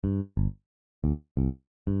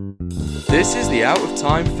This is the Out of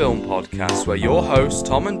Time Film Podcast, where your hosts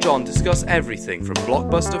Tom and John discuss everything from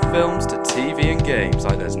blockbuster films to TV and games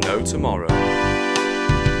like there's no tomorrow.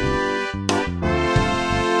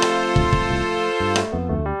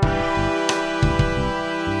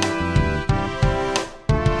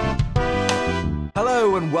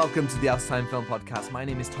 Hello and welcome to the Out of Time Film Podcast. My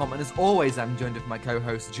name is Tom, and as always, I'm joined with my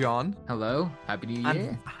co-host John. Hello, Happy New Year.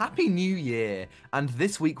 And Happy New Year. And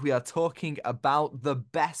this week we are talking about the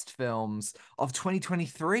best films of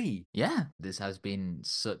 2023. Yeah, this has been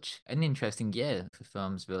such an interesting year for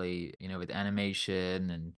films, really, with animation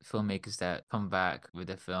and filmmakers that come back with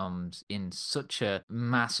their films in such a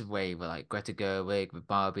massive way, with like Greta Gerwig with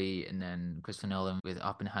Barbie, and then Christopher Nolan with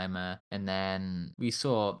Oppenheimer. And then we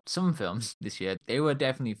saw some films this year. They were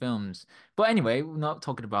definitely films. But anyway, we're not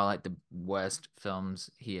talking about like the worst films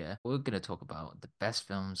here. We're going to talk about the best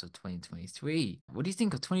films of 2023. What do you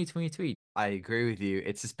think of 2023? I agree with you.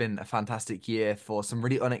 It's just been a fantastic year for some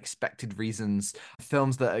really unexpected reasons.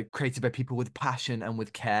 Films that are created by people with passion and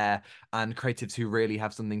with care, and creatives who really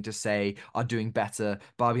have something to say are doing better.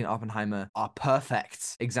 Barbie and Oppenheimer are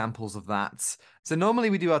perfect examples of that. So normally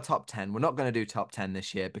we do our top 10. We're not going to do top 10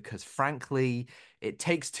 this year because frankly, it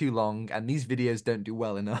takes too long and these videos don't do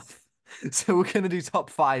well enough. So we're going to do top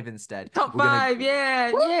 5 instead. Top We're 5, gonna...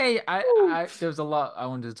 yeah, yay! I there was a lot I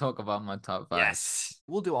wanted to talk about in my top 5. Yes.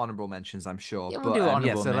 We'll do honorable mentions, I'm sure. Yeah, we'll do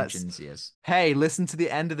honorable so mentions, yes. Hey, listen to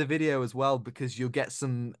the end of the video as well, because you'll get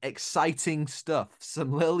some exciting stuff,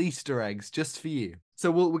 some little Easter eggs just for you. So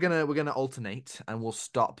we're gonna alternate, and we'll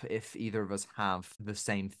stop if either of us have the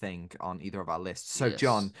same thing on either of our lists. So Yes.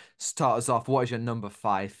 John, start us off. What is your number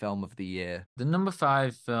 5 film of the year? The number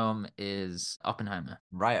 5 film is Oppenheimer.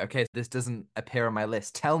 Right. Okay. This doesn't appear on my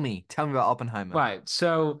list. Tell me about Oppenheimer. Right,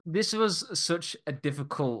 so this was such a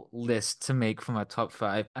difficult list to make for my top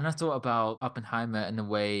 5, and I thought about Oppenheimer and the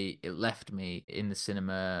way it left me in the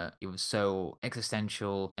cinema. It was so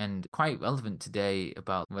existential and quite relevant today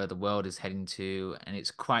about where the world is heading to, and it's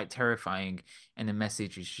quite terrifying, and the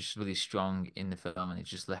message is just really strong in the film, and it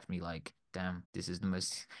just left me like, damn, this is the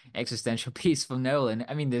most existential piece from Nolan.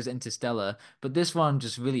 I mean, there's Interstellar, but this one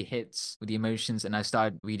just really hits with the emotions. And I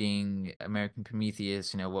started reading American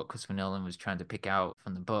Prometheus, what Christopher Nolan was trying to pick out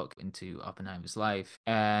from the book into Oppenheimer's life.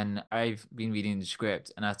 And I've been reading the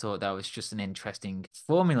script, and I thought that was just an interesting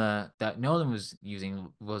formula that Nolan was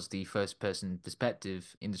using, was the first person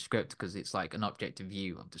perspective in the script, because it's like an objective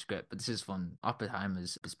view of the script. But this is from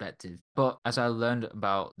Oppenheimer's perspective. But as I learned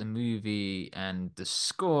about the movie and the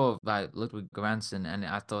score by Ludwig Göransson, and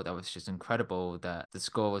I thought that was just incredible that the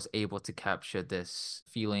score was able to capture this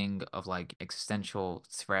feeling of like existential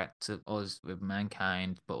threat to us with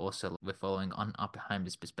mankind, but also we're following on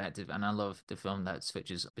Oppenheimer's perspective. And I love the film that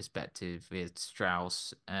switches perspective with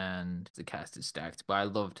Strauss, and the cast is stacked. But I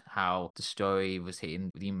loved how the story was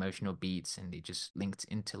hitting the emotional beats, and they just linked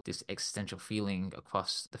into this existential feeling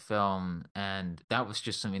across the film. And that was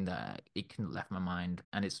just something that it couldn't left my mind,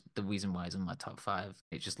 and it's the reason why it's in my top 5.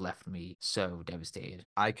 It just left me so devastated.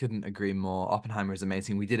 I couldn't agree more. Oppenheimer is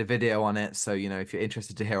amazing. We did a video on it, so if you're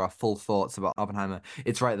interested to hear our full thoughts about Oppenheimer,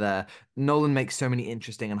 it's right there. Nolan makes so many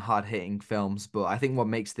interesting and hard-hitting films, but I think what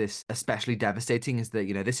makes this especially devastating is that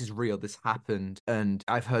this is real, this happened, and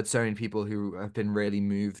I've heard so many people who have been really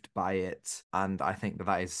moved by it, and I think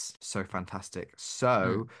that is so fantastic.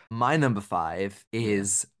 So my number 5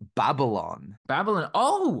 is Babylon.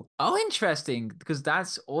 Oh, interesting, because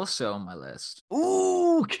that's also on my list.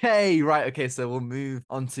 Okay, right. Okay, so we'll move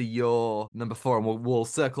on to your number 4, and we'll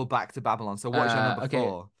circle back to Babylon. So what's your number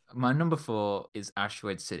 4? My number 4 is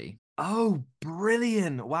Asteroid City. Oh,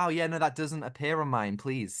 brilliant. Wow, yeah, no, that doesn't appear on mine,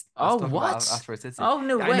 please. Let's talk what? about Asteroid City. Oh,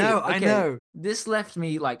 no way. I know. This left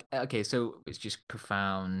me like, okay, so it's just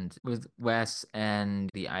profound with Wes and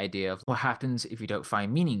the idea of what happens if you don't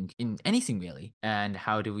find meaning in anything, really, and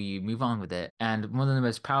how do we move on with it. And one of the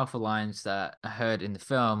most powerful lines that I heard in the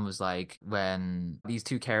film was like when these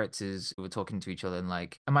two characters were talking to each other and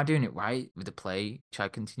like, am I doing it right with the play? Should I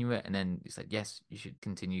continue it? And then it's like, yes, you should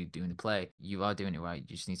continue doing the play. You are doing it right.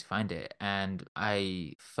 You just need to find it. And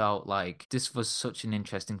I felt like this was such an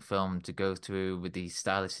interesting film to go through, with the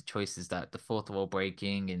stylistic choices, that the fourth wall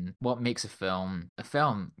breaking, and what makes a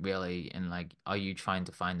film really, and like, are you trying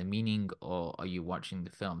to find the meaning, or are you watching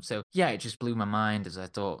the film? So yeah, it just blew my mind as I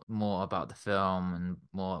thought more about the film and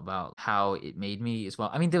more about how it made me as well.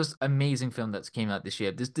 I mean, there was amazing film that came out this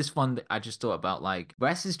year. This one that I just thought about, like,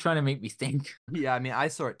 Wes is trying to make me think. Yeah, I mean, I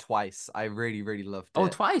saw it twice. I really, really loved it. Oh,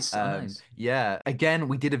 twice. Oh, nice. Yeah, again,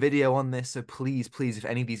 we did a video video on this, so please, if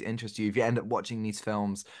any of these interest you, if you end up watching these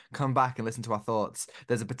films, come back and listen to our thoughts.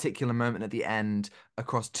 There's a particular moment at the end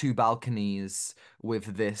across two balconies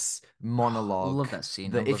with this monologue love that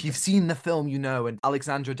scene. that if you've seen the film, you know, and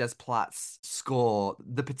Alexandre Desplat's score,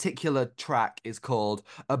 the particular track is called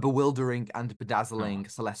A Bewildering and Bedazzling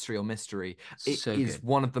Celestial Mystery. It So is good.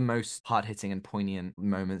 one of the most hard-hitting and poignant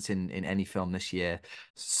moments in any film this year.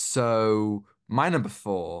 So my number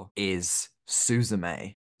 4 is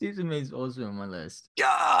Suzume. Suzume is also on my list.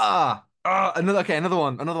 Yeah. Another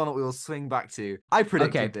one that we will swing back to. I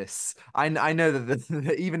predicted Okay. this. I know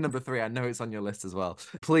that even number 3, I know it's on your list as well.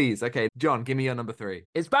 Please, okay, John, give me your number 3.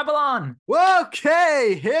 It's Babylon.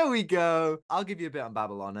 Okay, here we go. I'll give you a bit on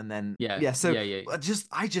Babylon, and then Yeah. So Yeah.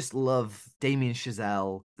 I just love Damien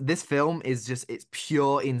Chazelle. This film is it's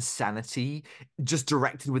pure insanity, just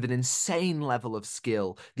directed with an insane level of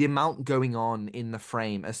skill. The amount going on in the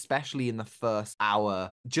frame, especially in the first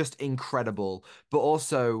hour, just incredible. But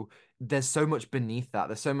also, there's so much beneath that.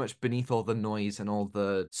 There's so much beneath all the noise and all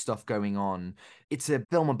the stuff going on. It's a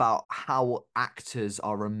film about how actors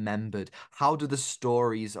are remembered. How do the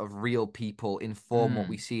stories of real people inform what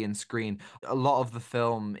we see in screen? A lot of the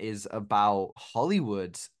film is about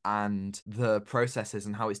Hollywood and the processes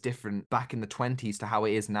and how it's different back in the 20s to how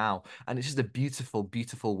it is now. And it's just a beautiful,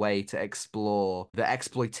 beautiful way to explore the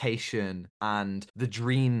exploitation and the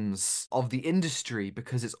dreams of the industry,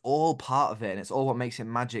 because it's all part of it and it's all what makes it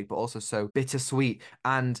magic, but also so bittersweet.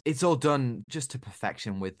 And it's all done just to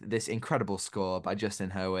perfection with this incredible score by Justin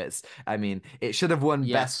Hurwitz. I mean, it should have won Best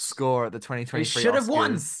Yes. Score at the 2023 It should have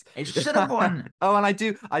won. Oscars. It should have won. Oh, and I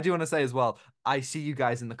do want to say as well, I see you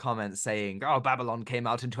guys in the comments saying, "Oh, Babylon came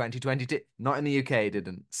out in 2022." Not in the UK, it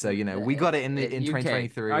didn't. So, you know, we got it in UK.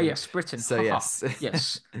 2023. Oh yes, Britain. So Haha. yes.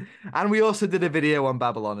 Yes. And we also did a video on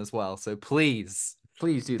Babylon as well. So please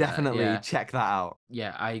Please do definitely that. Yeah. check that out.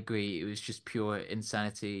 Yeah, I agree. It was just pure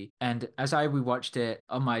insanity. And as I rewatched it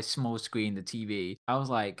on my small screen, the TV, I was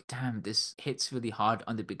like, damn, this hits really hard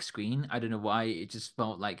on the big screen. I don't know why. It just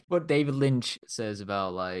felt like what David Lynch says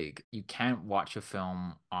about like, you can't watch a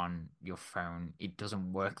film on your phone. It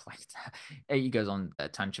doesn't work like that. He goes on a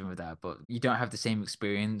tangent with that, but you don't have the same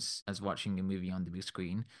experience as watching a movie on the big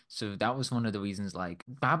screen. So that was one of the reasons, like,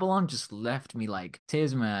 Babylon just left me like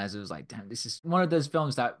tears in my eyes. It was like, damn, this is one of those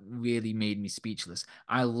films that really made me speechless.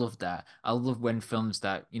 I love that. I love when films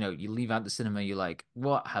that, you know, you leave out the cinema, you're like,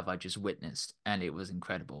 what have I just witnessed? And it was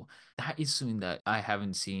incredible. That is something that I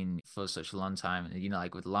haven't seen for such a long time. And, you know,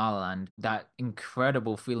 like with La La Land, that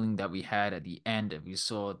incredible feeling that we had at the end, and we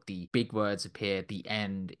saw the big words appear at the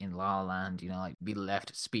end in La La Land, you know, like be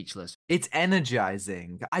left speechless. It's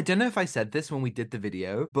energizing. I don't know if I said this when we did the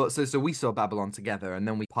video, but so we saw Babylon together and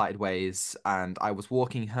then we parted ways and I was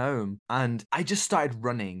walking home and I just started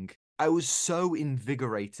running. I was so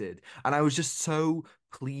invigorated and I was just so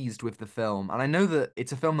pleased with the film. And I know that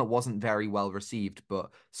it's a film that wasn't very well received, but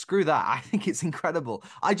screw that. I think it's incredible.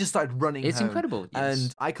 I just started running It's home, incredible, yes.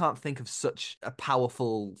 and I can't think of such a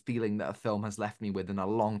powerful feeling that a film has left me with in a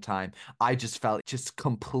long time. I just felt just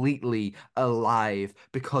completely alive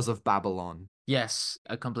because of Babylon. Yes,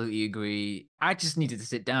 I completely agree. I just needed to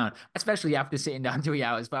sit down, especially after sitting down 3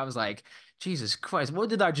 hours. But I was like, Jesus Christ, what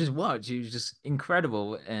did I just watch? It was just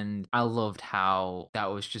incredible. And I loved how that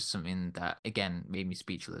was just something that, again, made me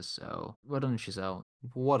speechless. So well done, Chazelle.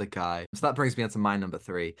 What a guy. So that brings me on to my number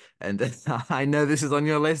 3. And I know this is on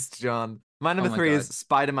your list, John. My number Oh my 3 is God.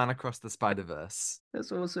 Spider-Man Across the Spider-Verse.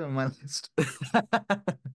 That's also on my list.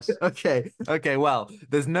 Okay, well,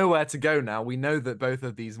 there's nowhere to go now. We know that both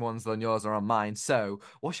of these ones on yours are on mine. So,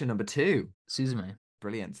 what's your number 2? Suzume.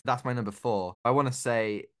 Brilliant. That's my number 4. I want to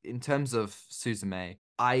say, in terms of Suzume,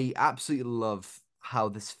 I absolutely love how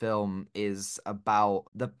this film is about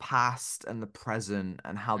the past and the present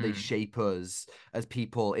and how they shape us as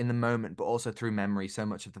people in the moment, but also through memory. So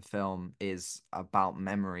much of the film is about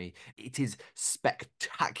memory. It is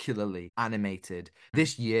spectacularly animated.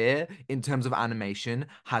 This year, in terms of animation,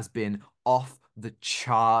 has been off the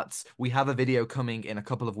charts. We have a video coming in a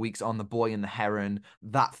couple of weeks on The Boy and the Heron.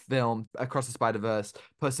 That film, Across the Spider-Verse,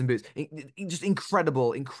 Puss in Boots, just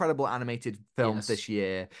incredible animated films this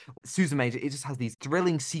year. Suzume, it just has these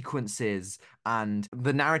thrilling sequences, and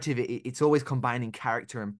the narrative, it's always combining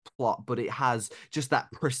character and plot, but it has just that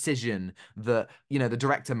precision that, you know, the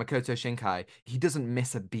director, Makoto Shinkai, he doesn't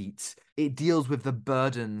miss a beat. It deals with the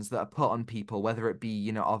burdens that are put on people, whether it be,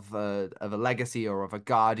 you know, of a legacy or of a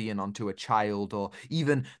guardian onto a child, or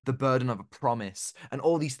even the burden of a promise, and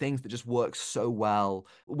all these things that just work so well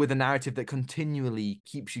with a narrative that continually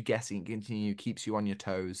keeps you guessing, keeps you on your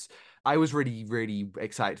toes. I was really, really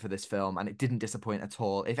excited for this film, and it didn't disappoint at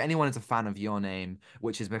all. If anyone is a fan of Your Name,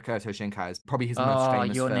 which is Makoto Shinkai's probably his most Oh,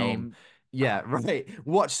 famous Your film. Name. Yeah, right.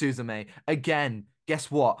 Watch Suzume. Again, guess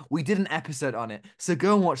what? We did an episode on it. So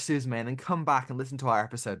go and watch Suzume and then come back and listen to our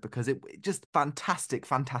episode because it just fantastic,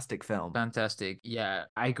 fantastic film. Fantastic. Yeah,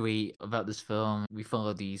 I agree about this film. We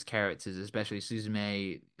follow these characters, especially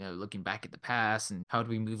Suzume, looking back at the past and how do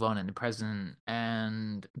we move on in the present.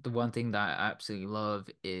 And the one thing that I absolutely love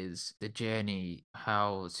is the journey,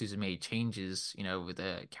 how Suzume changes, with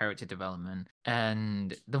the character development.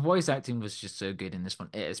 And the voice acting was just so good in this one,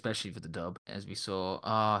 especially for the dub, as we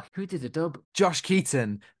saw. Who did the dub? Josh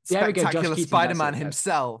Keaton, There we go, Josh spectacular Keaton. That's Spider-Man it.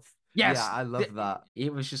 himself. Yeah, Yes, I love that.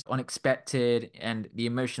 it was just unexpected, and the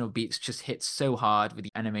emotional beats just hit so hard with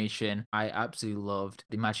the animation. I absolutely loved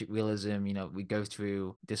the magic realism. We go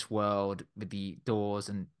through this world with the doors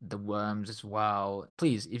and the worms as well.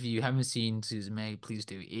 Please, if you haven't seen Suzume, please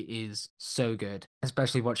do. It is so good,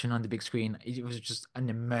 especially watching on the big screen. It was just an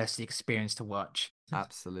immersive experience to watch.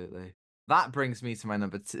 Absolutely. That brings me to my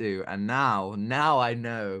number 2, and now I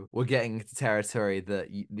know we're getting into territory that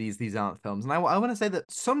these aren't films. And I want to say that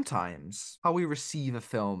sometimes how we receive a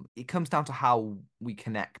film, it comes down to how we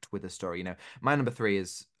connect with a story. My number 3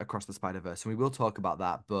 is Across the Spider-Verse, and we will talk about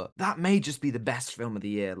that, but that may just be the best film of the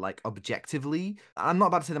year, like objectively. I'm not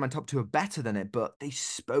about to say that my top 2 are better than it, but they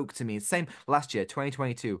spoke to me. Same last year,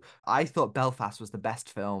 2022. I thought Belfast was the best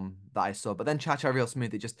film that I saw, but then Cha Cha Real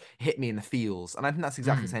Smooth, it just hit me in the feels. And I think that's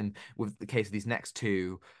exactly the same with the case of these next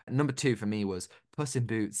 2. Number 2 for me was Puss in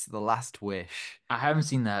Boots: The Last Wish. I haven't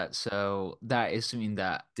seen that, so that is something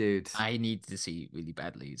that Dude, I need to see really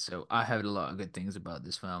badly. So I heard a lot of good things about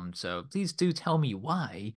this film. So please do tell me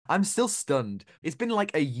why. I'm still stunned. It's been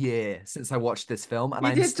like a year since I watched this film, and You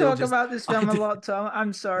I'm did still talk just about this I film a did- lot, Tom.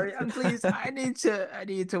 I'm sorry. And please, I need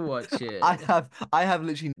to watch I it. have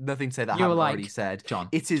literally nothing to say that I You were haven't already like, said. John,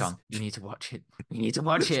 It is John, you need to watch it. You need to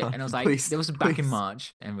watch it. John, And I was like, please, there was back in please.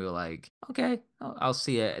 March, and we were like, okay, I'll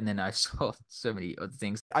see it. And then I saw so many other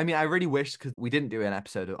things. I mean, I really wish because we didn't do an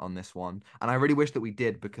episode on this one, and I really wish that we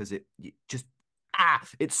did because it just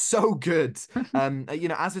it's so good.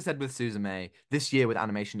 As I said with Suzume, this year with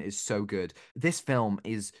animation is so good. This film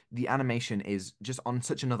is the animation is just on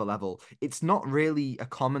such another level. It's not really a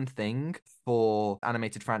common thing for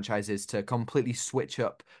animated franchises to completely switch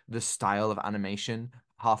up the style of animation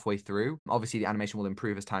halfway through. Obviously, the animation will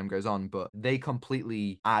improve as time goes on, but they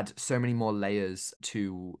completely add so many more layers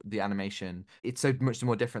to the animation. It's so much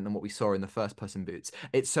more different than what we saw in the first Puss in Boots.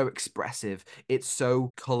 It's so expressive. It's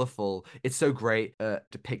so colorful. It's so great at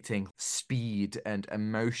depicting speed and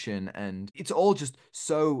emotion, and it's all just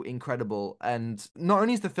so incredible. And not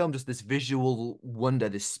only is the film just this visual wonder,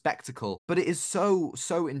 this spectacle, but it is so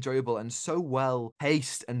enjoyable and so well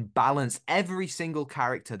paced and balanced. Every single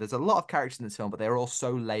character, there's a lot of characters in this film, but they're all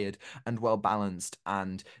so layered and well balanced,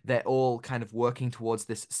 and they're all kind of working towards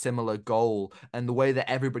this similar goal. And the way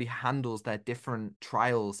that everybody handles their different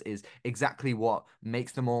trials is exactly what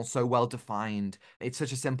makes them all so well defined. It's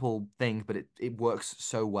such a simple thing, but it works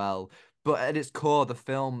so well. But at its core, the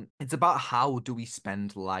film, it's about how do we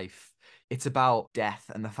spend life. It's about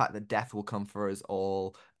death and the fact that death will come for us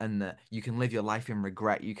all, and that you can live your life in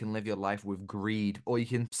regret, you can live your life with greed, or you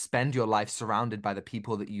can spend your life surrounded by the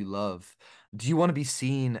people that you love. Do you want to be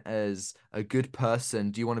seen as a good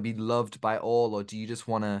person? Do you want to be loved by all, or do you just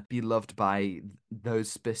want to be loved by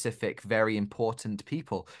those specific, very important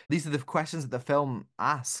people? These are the questions that the film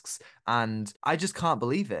asks, and I just can't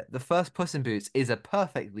believe it. The first Puss in Boots is a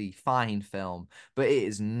perfectly fine film, but it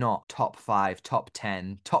is not top 5, top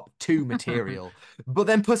 10, top 2 material. But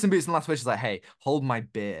then Puss in Boots and the Last Wish is like, hey, hold my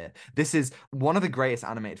beer. This is one of the greatest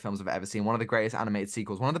animated films I've ever seen, one of the greatest animated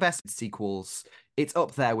sequels, one of the best sequels. It's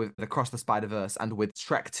up there with Across the Spider-Verse and with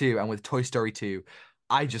Shrek 2 and with Toy Story 2.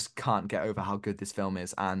 I just can't get over how good this film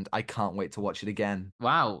is, and I can't wait to watch it again.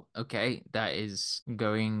 Wow. Okay. That is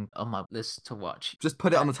going on my list to watch. Just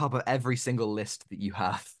put it on the top of every single list that you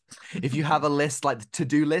have. If you have a list, like the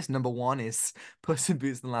to-do list, number 1 is Puss in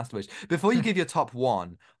Boots and the Last Wish. Before you give your top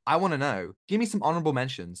 1, I want to know, give me some honorable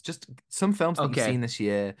mentions. Just some films that you've Okay. seen this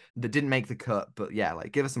year that didn't make the cut, but yeah,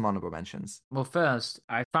 like give us some honorable mentions. Well, first,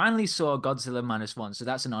 I finally saw Godzilla -1, so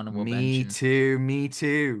that's an honorable Me mention. too, me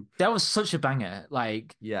too. That was such a banger.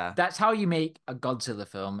 Like, Yeah. that's how you make a Godzilla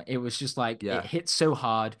film. It was just like, Yeah. it hits so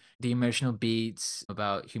hard. The emotional beats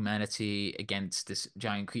about humanity against this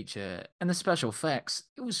giant creature and the special effects,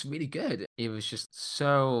 it was really good. It was just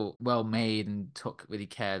so well made and took really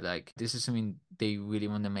care. Like, this is something they really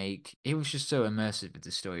want to make. It was just so immersive with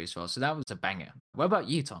the story as well. So that was a banger. What about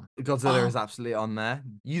you, Tom? Godzilla Oh, is absolutely on there.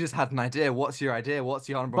 You just had an idea. What's your idea? What's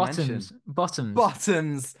your honorable mention?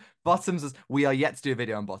 Bottoms. Bottoms is, we are yet to do a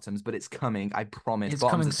video on Bottoms, but it's coming, I promise. It's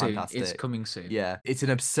Bottoms coming is soon. fantastic. It's coming soon. Yeah, it's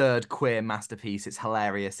an absurd queer masterpiece. It's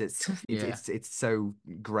hilarious. It's Yeah. it's so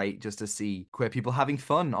great just to see queer people having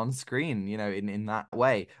fun on screen, you know, in that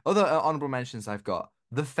way. Other honorable mentions I've got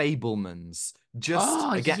The Fablemans. Just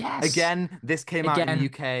Oh, yes. again, this came out in the Again,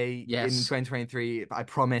 UK in yes. 2023. I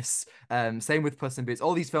promise. Same with Puss in Boots.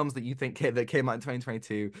 All these films that you think that came out in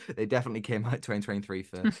 2022, they definitely came out in 2023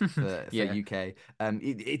 for Yeah. UK.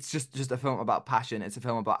 It's just a film about passion. It's a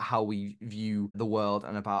film about how we view the world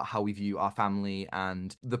and about how we view our family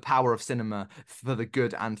and the power of cinema for the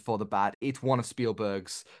good and for the bad. It's one of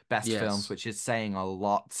Spielberg's best Yes. films, which is saying a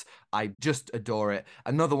lot. I just adore it.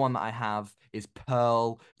 Another one that I have is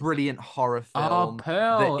Pearl, brilliant horror film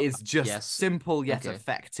Pearl. that is just Yes. simple yet Okay.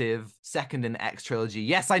 effective. Second in X trilogy.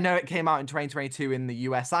 Yes, I know it came out in 2022 in the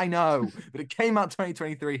US. I know, but it came out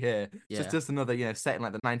 2023 here. Yeah. Just another, you know, set in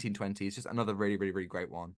like the 1920s. Just another really, really, really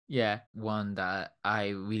great one. Yeah, one that I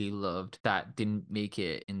really loved that didn't make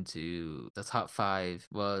it into the top 5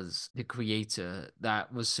 was The Creator.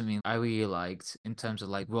 That was something I really liked in terms of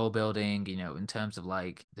like world building, you know, in terms of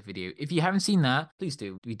like the video. If you haven't seen that, please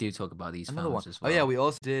do. We do talk about these Another films one. as well. Oh yeah, we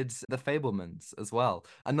also did The Fablemans as well.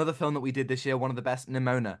 Another film that we did this year, one of the best,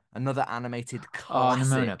 Nimona, another animated classic.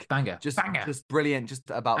 Nimona, banger, just brilliant, just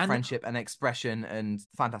about And- friendship and expression and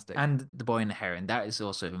fantastic. And The Boy and the Heron, that is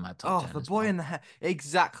also in my top 10 The as Boy well. in the Hair.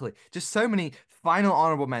 Exactly. Just so many. Final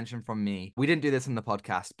honorable mention from me. We didn't do this in the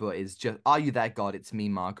podcast, but it's just Are You There, God? It's Me,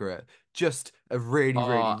 Margaret. Just a really,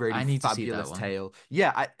 really, I really need to see that fabulous one. tale.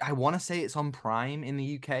 Yeah, I want to say it's on Prime in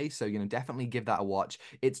the UK, so you know, definitely give that a watch.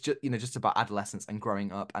 It's just, you know, just about adolescence and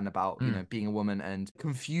growing up and about, you know, being a woman and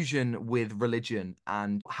confusion with religion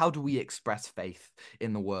and how do we express faith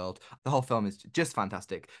in the world. The whole film is just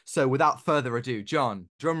fantastic. So without further ado, John,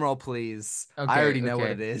 drum roll please. I already know what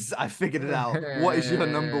it is. I figured it out. What is your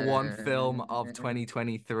number one film of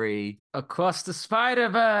 2023? Across the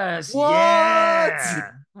Spider-Verse. What?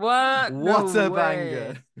 Yeah. What? What No a way.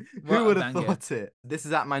 banger. What Who a would have banger. thought it? This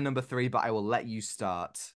is at my number 3, but I will let you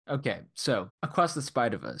start. Okay, so Across the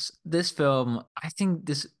Spider-Verse. This film, I think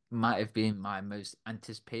this might have been my most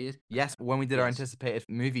anticipated. Yes, when we did our Yes. anticipated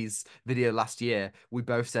movies video last year, we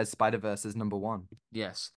both said Spider-Verse is number 1.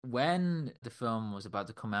 Yes. When the film was about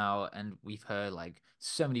to come out and we've heard like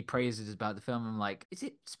so many praises about the film, I'm like, is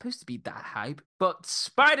it supposed to be that hype? But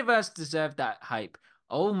Spider-Verse deserved that hype.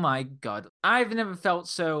 Oh my God. I've never felt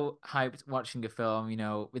so hyped watching a film, you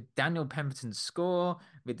know, with Daniel Pemberton's score,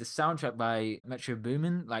 with the soundtrack by Metro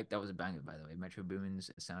Boomin. Like, that was a banger, by the way. Metro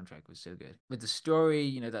Boomin's soundtrack was so good. With the story,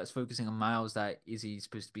 you know, that's focusing on Miles, that is he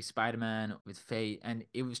supposed to be Spider-Man with Fate. And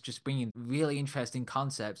it was just bringing really interesting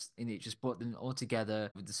concepts, and it just brought them all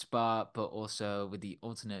together with the spark, but also with the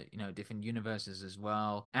alternate, you know, different universes as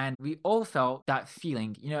well. And we all felt that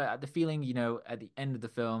feeling, you know, at the end of the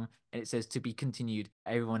film, and it says to be continued.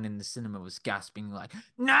 Everyone in the cinema was gasping like,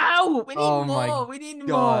 no, we need more, we need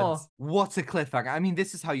more. What a cliffhanger. I mean,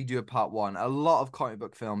 this is how you do a part 1. A lot of comic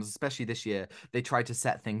book films, especially this year, they try to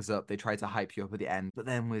set things up, they try to hype you up at the end, but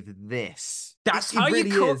then with this, that's it how really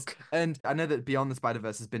you cook. Is. And I know that Beyond the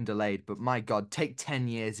Spider-Verse has been delayed, but my God, take 10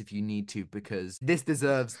 years if you need to, because this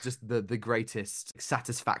deserves just the greatest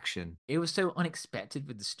satisfaction. It was so unexpected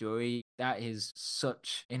with the story. That is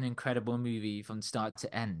such an incredible movie from start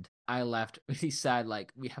to end. I left really sad,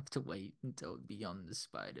 like, we have to wait until Beyond the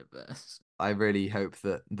Spider-Verse. I really hope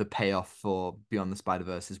that the payoff for Beyond the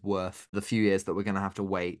Spider-Verse is worth the few years that we're going to have to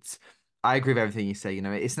wait. I agree with everything you say. You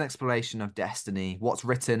know, it's an exploration of destiny, what's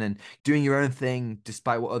written, and doing your own thing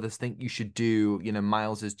despite what others think you should do. You know,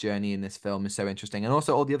 Miles's journey in this film is so interesting, and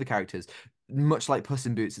also all the other characters. Much like Puss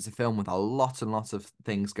in Boots, it's a film with a lot and lots of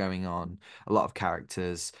things going on, a lot of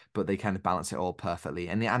characters, but they kind of balance it all perfectly.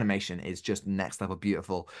 And the animation is just next level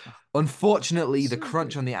beautiful. Unfortunately, the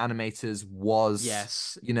crunch on the animators was,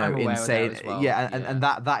 you know, insane. Well. Yeah, and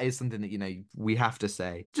that is something that, you know, we have to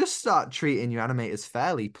say. Just start treating your animators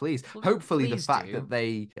fairly, please. Hopefully, the fact that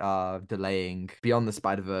they are delaying Beyond the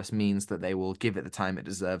Spider-Verse means that they will give it the time it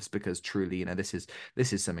deserves, because truly, you know, this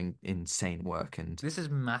is some insane work, and this is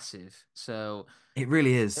massive. So it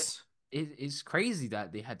really is. it's crazy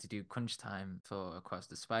that they had to do crunch time for Across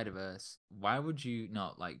the Spider-Verse. Why would you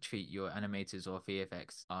not like treat your animators or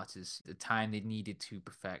VFX artists the time they needed to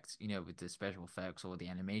perfect, with the special effects or the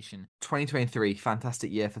animation? 2023,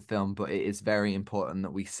 fantastic year for film, but it is very important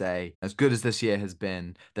that we say, as good as this year has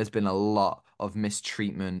been, there's been a lot of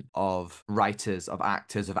mistreatment of writers, of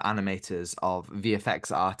actors, of animators, of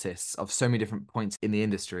VFX artists, of so many different points in the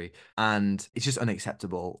industry. And it's just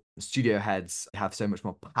unacceptable. Studio heads have so much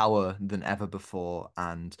more power than ever before,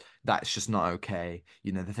 and that's just not okay.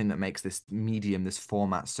 The thing that makes this medium, this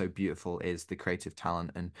format so beautiful is the creative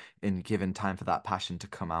talent and given time for that passion to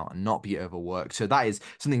come out and not be overworked. So that is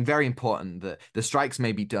something very important, that the strikes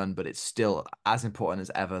may be done, but it's still as important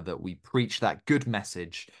as ever that we preach that good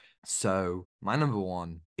message. So my number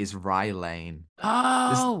one is Rye Lane.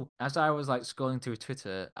 Oh, as I was like scrolling through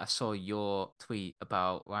Twitter, I saw your tweet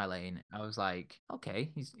about Riley, and I was like,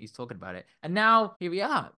 okay, he's talking about it. And now here we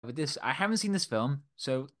are with this. I haven't seen this film,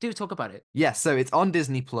 so do talk about it. Yes, so it's on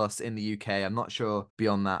Disney Plus in the UK. I'm not sure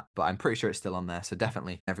beyond that, but I'm pretty sure it's still on there. So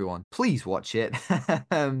definitely, everyone, please watch it.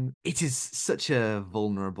 It is such a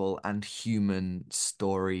vulnerable and human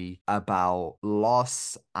story about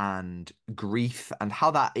loss and grief, and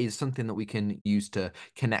how that is something that we can use to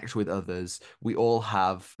connect with others. We all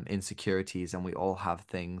have insecurities and we all have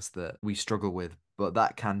things that we struggle with, but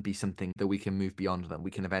that can be something that we can move beyond, that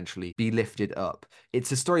we can eventually be lifted up.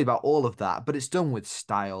 It's a story about all of that, but it's done with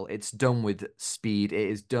style, it's done with speed, it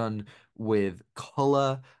is done with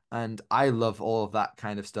color, and I love all of that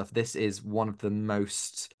kind of stuff. This is one of the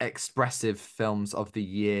most expressive films of the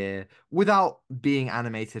year without being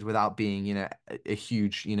animated, without being, a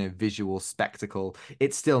huge, visual spectacle.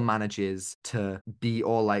 It still manages to be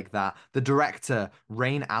all like that. The director,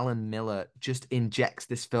 Rain Allen Miller, just injects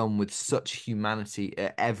this film with such humanity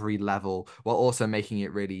at every level, while also making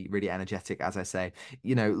it really, really energetic, as I say.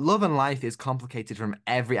 Love and life is complicated from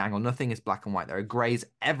every angle. Nothing is black and white. There are grays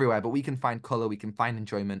everywhere, but we can find color, we can find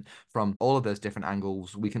enjoyment from all of those different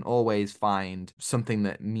angles. We can always find something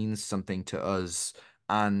that means something to us.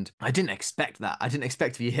 And I didn't expect that. I didn't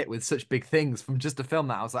expect to be hit with such big things from just a film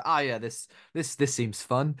that I was like, oh yeah, this seems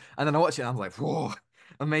fun. And then I watched it and I was like, whoa,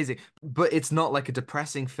 amazing. But it's not like a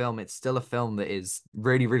depressing film. It's still a film that is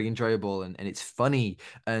really, really enjoyable, and it's funny.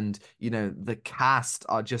 And, the cast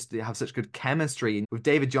they have such good chemistry. And with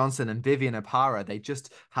David Johnson and Vivian Oparah, they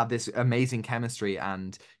just have this amazing chemistry,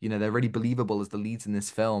 and, they're really believable as the leads in this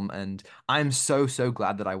film. And I'm so, so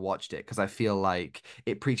glad that I watched it, because I feel like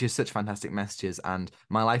it preaches such fantastic messages, and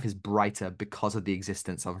my life is brighter because of the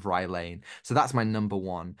existence of Rye Lane. So that's my number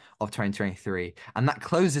one of 2023. And that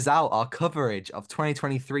closes out our coverage of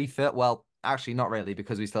 2023 film. Well, actually, not really,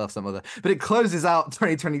 because we still have some other, but it closes out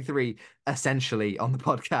 2023 essentially on the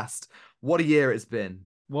podcast. What a year it's been.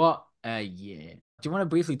 What a year. Do you want to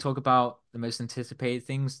briefly talk about the most anticipated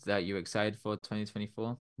things that you're excited for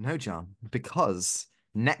 2024? No, John, because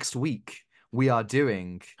next week we are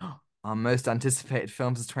doing our most anticipated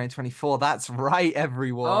films of 2024. That's right,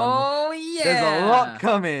 everyone. Oh, yeah. There's a lot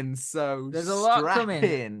coming, so there's a lot coming.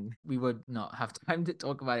 in. We would not have time to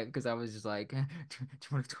talk about it, because I was just like, do you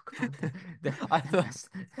want to talk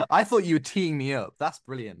about I thought you were teeing me up. That's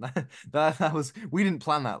brilliant. That was, we didn't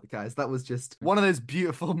plan that, guys. That was just one of those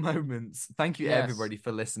beautiful moments. Thank you, everybody,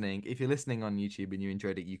 for listening. If you're listening on YouTube and you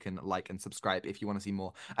enjoyed it, you can like and subscribe if you want to see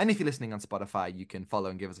more. And if you're listening on Spotify, you can follow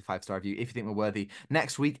and give us a 5-star review if you think we're worthy.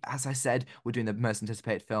 Next week, as I said, we're doing the most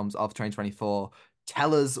anticipated films of 2024.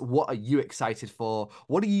 Tell us, what are you excited for?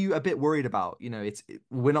 What are you a bit worried about?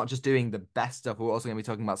 We're not just doing the best stuff. We're also going to be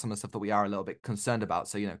talking about some of the stuff that we are a little bit concerned about.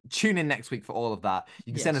 So, tune in next week for all of that.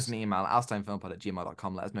 You can send us an email at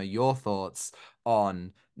outoftimefilmpod@gmail.com. Let us know your thoughts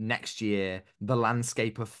on next year, the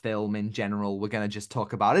landscape of film in general. We're going to just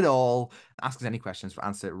talk about it all. Ask us any questions. We'll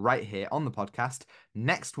answer it right here on the podcast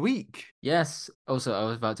next week. Yes. Also, I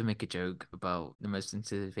was about to make a joke about the most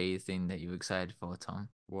anticipated thing that you're excited for, Tom.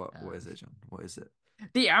 What is it, John? What is it?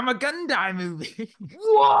 The Armageddon movie.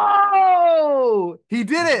 Whoa! He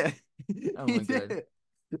did it! Oh He my did God. it.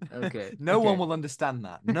 Okay. No one will understand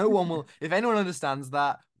that. No one will. If anyone understands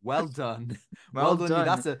that, well done. Well done.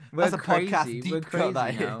 That's a podcast deep cut,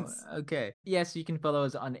 that now. is. Okay. Yes, you can follow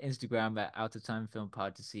us on Instagram at Out of Time Film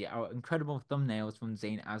Pod to see our incredible thumbnails from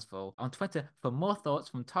Zane Asfal. On Twitter for more thoughts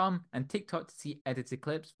from Tom, and TikTok to see edited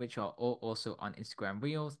clips, which are all also on Instagram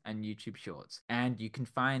Reels and YouTube Shorts. And you can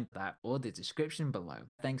find that all the description below.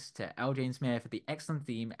 Thanks to L. Jane Smith for the excellent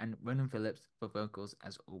theme, and Ronan Phillips for vocals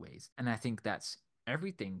as always. And I think that's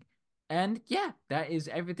everything. And yeah, that is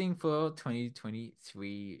everything for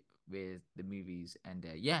 2023 with the movies. And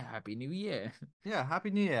Happy New Year. Yeah, Happy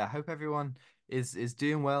New Year. I hope everyone is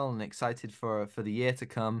doing well and excited for the year to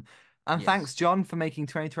come. And Yes. thanks, John, for making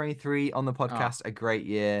 2023 on the Oh, podcast a great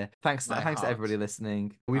year. Thanks my to heart. everybody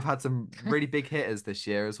listening. We've Oh. had some really big hitters this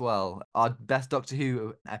year as well. Our best Doctor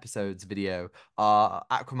Who episodes video, our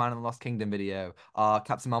Aquaman and the Lost Kingdom video, our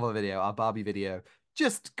Captain Marvel video, our Barbie video.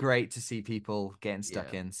 Just great to see people getting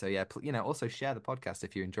stuck Yeah. in. So yeah, also share the podcast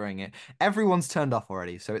if you're enjoying it. Everyone's turned off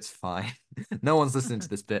already, so it's fine. No one's listening to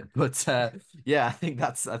this bit, but yeah, I think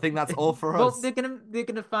that's all for Well, us. they're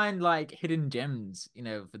gonna find like hidden gems,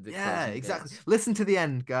 for the Yeah, closing exactly. bits. Listen to the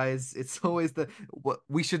end, guys. It's always what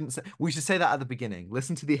we shouldn't say. We should say that at the beginning.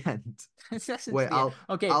 Listen to the end. Listen to Wait, the end.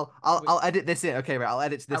 Okay. Wait, I'll edit this in. Okay, right, I'll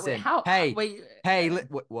edit this wait, in. how? Hey, Wait.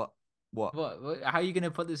 what? How are you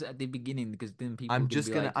gonna put this at the beginning? Because then people are gonna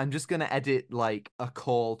be like, I'm just gonna edit like a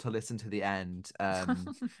call to listen to the end.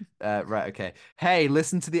 Right, okay. Hey,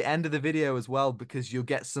 listen to the end of the video as well because you'll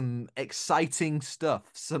get some exciting stuff,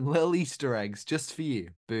 some little Easter eggs just for you.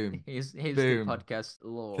 Boom. here's Boom. the podcast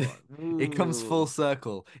lore. It comes full Ooh.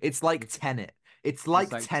 circle. It's like Tenet. It's It's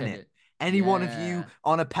like like Tenet. Tenet. Any one of you Yeah.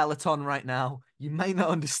 on a Peloton right now, you may not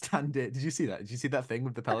understand it. Did you see that? Did you see that thing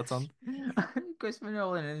with the Peloton? Christopher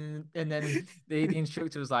Nolan, and then the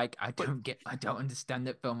instructor was like, I don't understand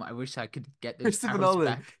that film. I wish I could get those Christopher arrows Nolan,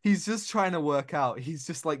 back. he's just trying to work out. He's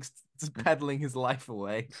just like just peddling his life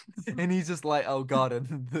away. And he's just like, oh God.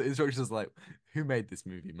 And the instructor's like, who made this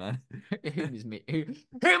movie, man? Who is me?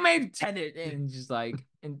 Who made Tenet? And just like,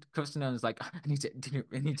 and Christopher Nolan's like, I need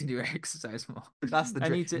to do exercise more. That's the I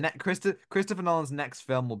dream. need to. Christopher Nolan's next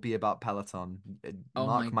film will be about Peloton. Oh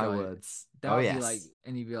Mark my my God. words. That Oh would yes. be like,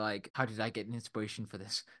 and he'd be like, how did I get an inspiration for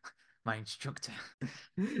this? My instructor.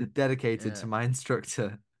 Dedicated to Yeah. my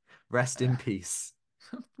instructor. Rest in peace.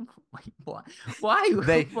 Wait, what? Why?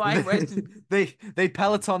 They Why? they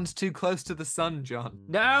Peloton's too close to the sun, John.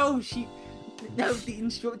 No, the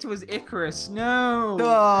instructor was Icarus. No.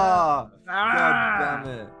 Ah, Ah! God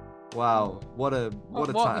damn it. Wow, what a What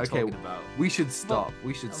time. are we Okay, talking about? we should stop.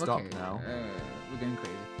 We should Oh, stop okay. now. We're going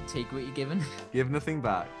crazy. Take what you're given. Give nothing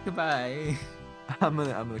back. Goodbye. I'm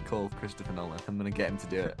gonna call Christopher Nolan. I'm gonna get him to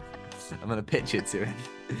do it. I'm gonna pitch it to him.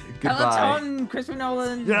 Goodbye. Peloton, Christopher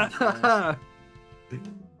Nolan. Yeah.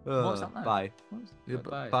 What's that? Bye.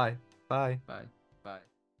 Bye. Bye. Bye. Bye.